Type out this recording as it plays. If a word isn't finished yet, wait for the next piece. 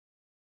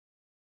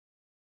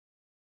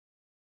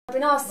I've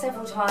been asked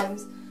several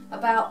times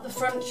about the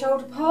front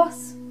shoulder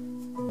pass.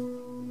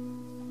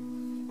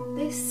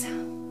 This.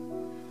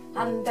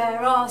 And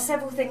there are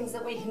several things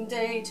that we can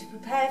do to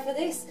prepare for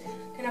this.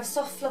 You can have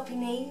soft floppy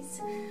knees,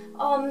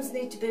 arms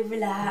need to be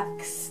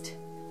relaxed.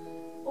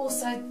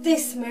 Also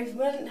this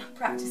movement,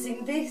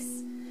 practicing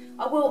this.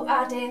 I will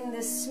add in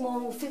the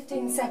small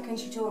 15-second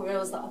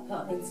tutorials that I'll put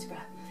on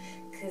Instagram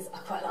because I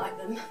quite like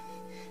them.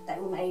 They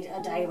were made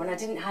a day when I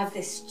didn't have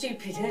this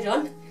stupid hood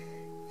on.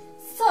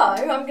 So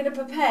I'm going to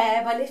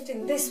prepare by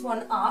lifting this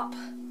one up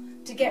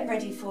to get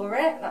ready for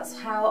it. That's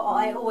how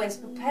I always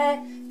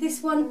prepare.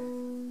 This one.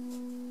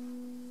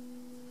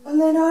 And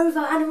then over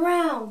and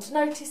around.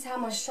 Notice how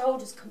my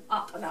shoulders come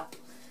up and up.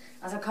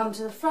 As I come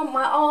to the front,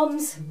 my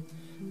arms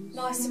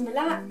nice and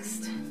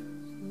relaxed.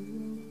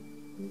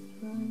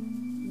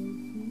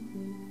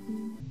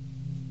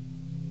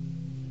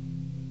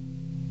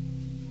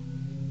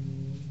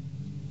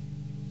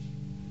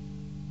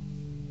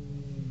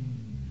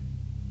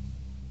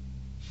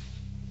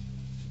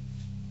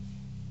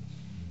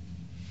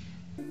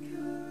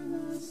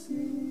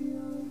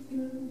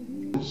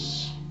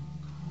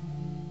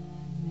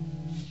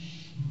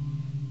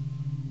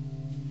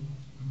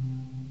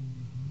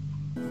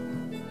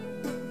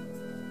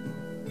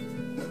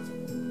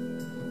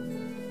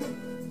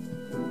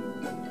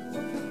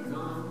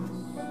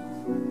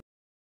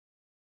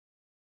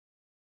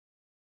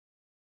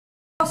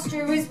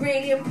 Posture is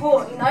really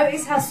important.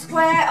 Notice how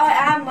square I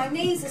am, my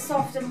knees are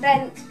soft and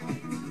bent.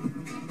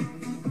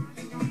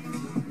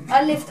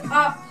 I lift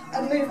up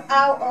and move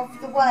out of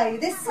the way.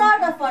 This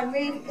side I find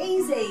really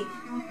easy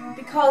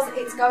because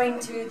it's going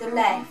to the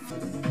left.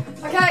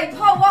 Okay,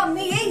 part one,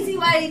 the easy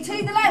way, to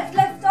the left,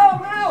 left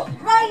arm out,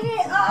 raise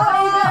it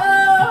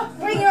up,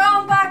 bring your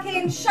arm back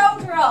in,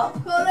 shoulder up,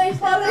 polish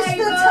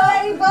the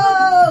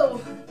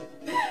table.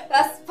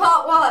 That's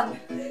part one.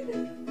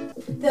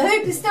 The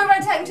hoop is still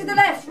rotating to the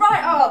left,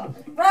 right arm,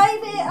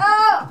 raise it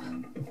up,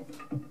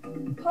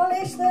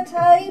 polish the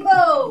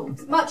table.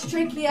 It's much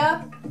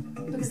trickier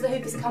because the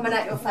hoop is coming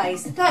at your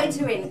face,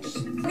 32 inch.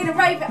 We're going to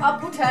rave it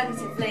up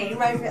alternatively,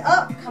 rave it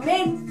up, come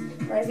in,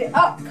 rave it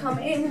up, come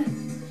in,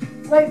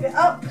 rave it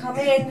up, come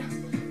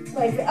in,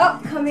 rave it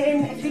up, come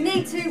in. If you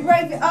need to,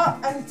 rave it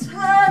up and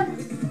turn,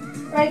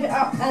 rave it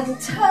up and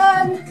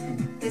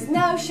turn. There's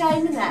no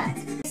shame in that.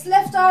 This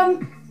left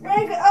arm,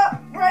 rave it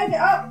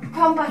up,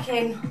 come back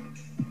in.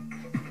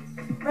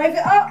 Rave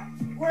it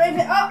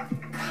up,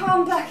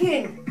 come back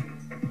in.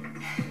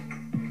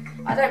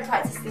 I don't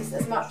practice this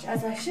as much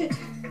as I should.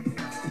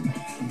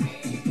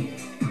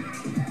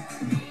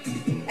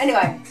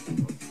 Anyway,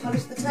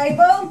 polish the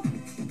table,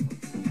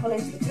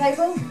 polish the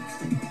table,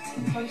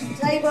 polish the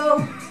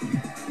table,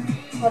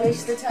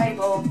 polish the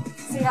table.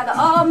 See how the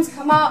arms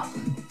come up.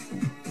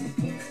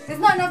 There's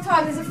not enough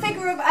time, there's a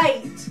figure of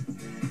 8.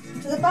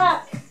 To the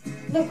back,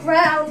 look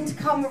round,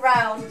 come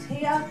around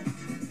here.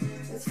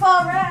 As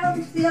far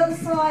round, the other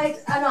side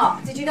and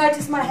up. Did you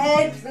notice my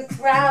head looks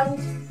round,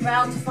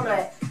 round to follow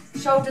it.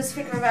 Shoulders,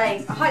 figure of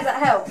 8. I hope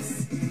that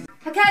helps.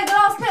 Okay, the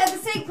last bit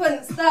of the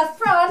sequence, the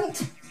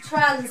front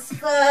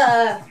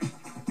transfer.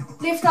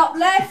 Lift up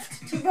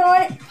left to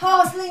right,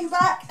 pass, lean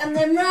back, and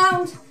then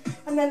round,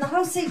 and then the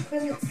whole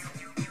sequence.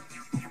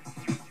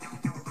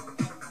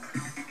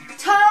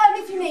 Turn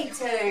if you need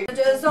to.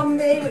 Do a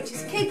zombie, which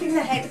is keeping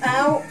the head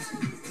out.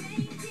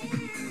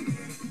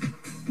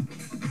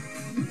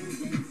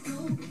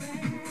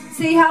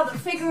 See how the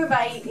figure of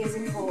 8 is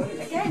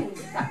important. Again,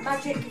 that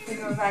magic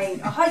figure of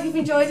 8. I hope you've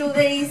enjoyed all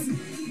these.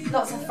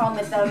 Lots of fun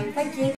with them. Thank you.